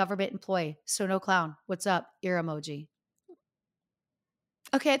 and I'm a government employee. So no clown. What's up? Ear emoji.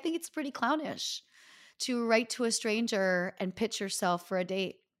 Okay, I think it's pretty clownish to write to a stranger and pitch yourself for a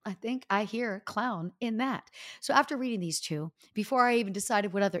date. I think I hear clown in that. So after reading these two, before I even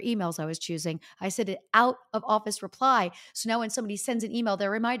decided what other emails I was choosing, I sent an out of office reply. So now when somebody sends an email, they're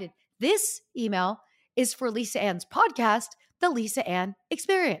reminded this email is for Lisa Ann's podcast, The Lisa Ann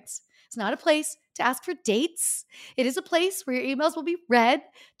Experience. It's not a place to ask for dates. It is a place where your emails will be read.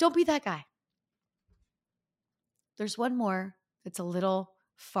 Don't be that guy. There's one more that's a little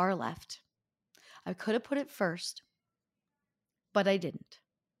far left. I could have put it first, but I didn't.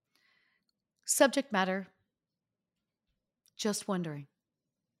 Subject matter, just wondering.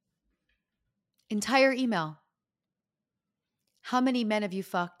 Entire email. How many men have you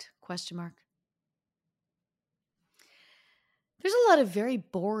fucked? Question mark. There's a lot of very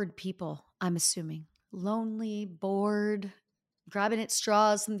bored people, I'm assuming. Lonely, bored, grabbing at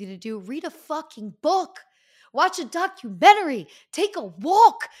straws, something to do. Read a fucking book. watch a documentary, take a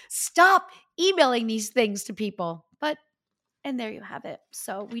walk, stop emailing these things to people. And there you have it.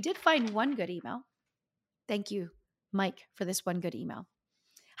 So we did find one good email. Thank you, Mike, for this one good email.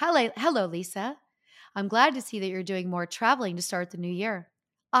 Hello, Lisa. I'm glad to see that you're doing more traveling to start the new year.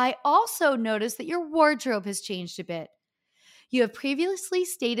 I also noticed that your wardrobe has changed a bit. You have previously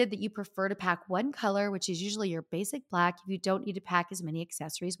stated that you prefer to pack one color, which is usually your basic black, if you don't need to pack as many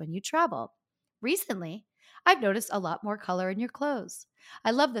accessories when you travel. Recently, I've noticed a lot more color in your clothes. I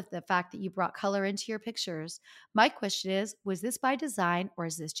love the fact that you brought color into your pictures. My question is, was this by design or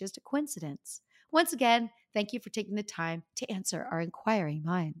is this just a coincidence? Once again, thank you for taking the time to answer our inquiring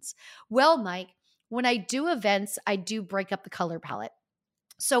minds. Well, Mike, when I do events, I do break up the color palette.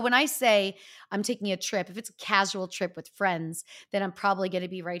 So when I say I'm taking a trip, if it's a casual trip with friends, then I'm probably going to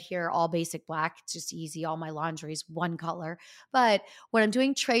be right here, all basic black. It's just easy. All my laundry is one color. But when I'm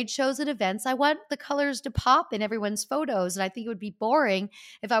doing trade shows and events, I want the colors to pop in everyone's photos. And I think it would be boring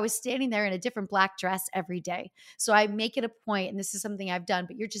if I was standing there in a different black dress every day. So I make it a point, and this is something I've done,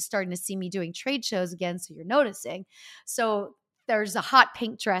 but you're just starting to see me doing trade shows again. So you're noticing. So there's a hot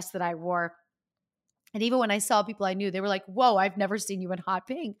pink dress that I wore. And even when I saw people I knew, they were like, whoa, I've never seen you in hot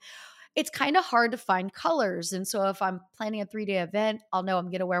pink. It's kind of hard to find colors. And so if I'm planning a 3-day event, I'll know I'm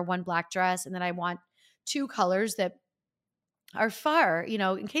going to wear one black dress. And then I want two colors that are far,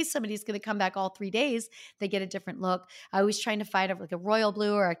 in case somebody's going to come back all 3 days, they get a different look. I was trying to find like a royal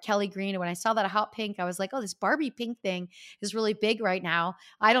blue or a Kelly green. And when I saw that hot pink, I was like, oh, this Barbie pink thing is really big right now.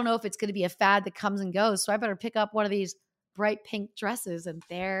 I don't know if it's going to be a fad that comes and goes. So I better pick up one of these bright pink dresses. And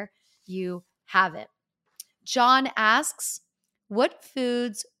there you have it. John asks, what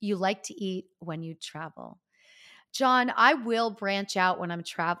foods you like to eat when you travel? John, I will branch out when I'm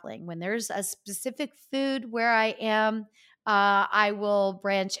traveling. When there's a specific food where I am, I will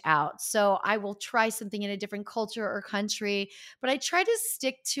branch out. So I will try something in a different culture or country, but I try to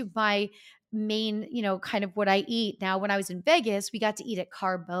stick to my main, kind of what I eat. Now, when I was in Vegas, we got to eat at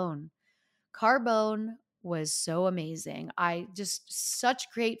Carbone. Carbone was so amazing. I just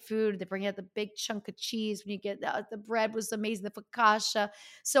such great food. They bring out the big chunk of cheese when you get the bread was amazing, the focaccia.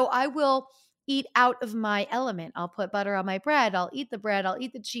 So I will eat out of my element. I'll put butter on my bread. I'll eat the bread. I'll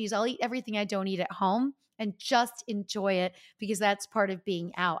eat the cheese. I'll eat everything I don't eat at home and just enjoy it because that's part of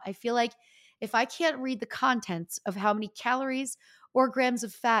being out. I feel like if I can't read the contents of how many calories or grams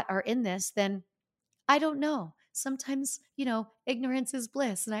of fat are in this, then I don't know. Sometimes, ignorance is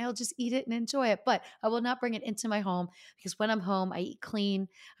bliss and I'll just eat it and enjoy it. But I will not bring it into my home because when I'm home, I eat clean.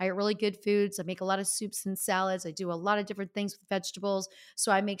 I eat really good foods. I make a lot of soups and salads. I do a lot of different things with vegetables. So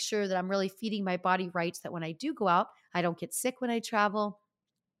I make sure that I'm really feeding my body right so that when I do go out, I don't get sick when I travel.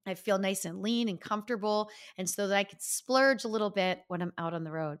 I feel nice and lean and comfortable. And so that I can splurge a little bit when I'm out on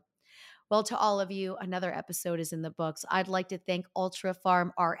the road. Well, to all of you, another episode is in the books. I'd like to thank Ultra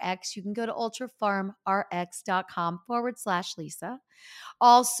Farm RX. You can go to ultrafarmrx.com/Lisa.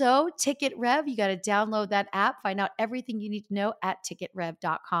 Also, Ticket Rev, you got to download that app, find out everything you need to know at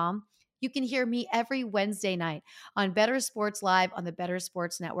ticketrev.com. You can hear me every Wednesday night on Better Sports Live on the Better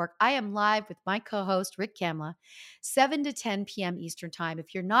Sports Network. I am live with my co-host, Rick Kamla, 7 to 10 p.m. Eastern Time.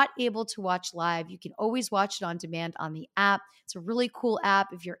 If you're not able to watch live, you can always watch it on demand on the app. It's a really cool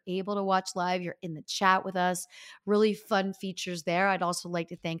app. If you're able to watch live, you're in the chat with us. Really fun features there. I'd also like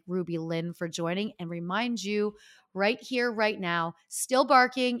to thank Ruby Lynne for joining and remind you right here, right now, Still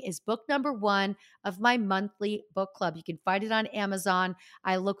Barking is book number 1 of my monthly book club. You can find it on Amazon.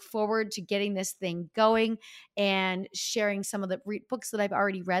 I look forward to getting this thing going and sharing some of the books that I've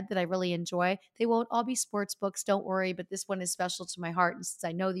already read that I really enjoy. They won't all be sports books, don't worry, but this one is special to my heart. And since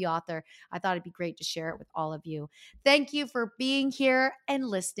I know the author, I thought it'd be great to share it with all of you. Thank you for being here and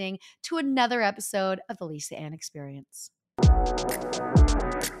listening to another episode of the Lisa Ann Experience.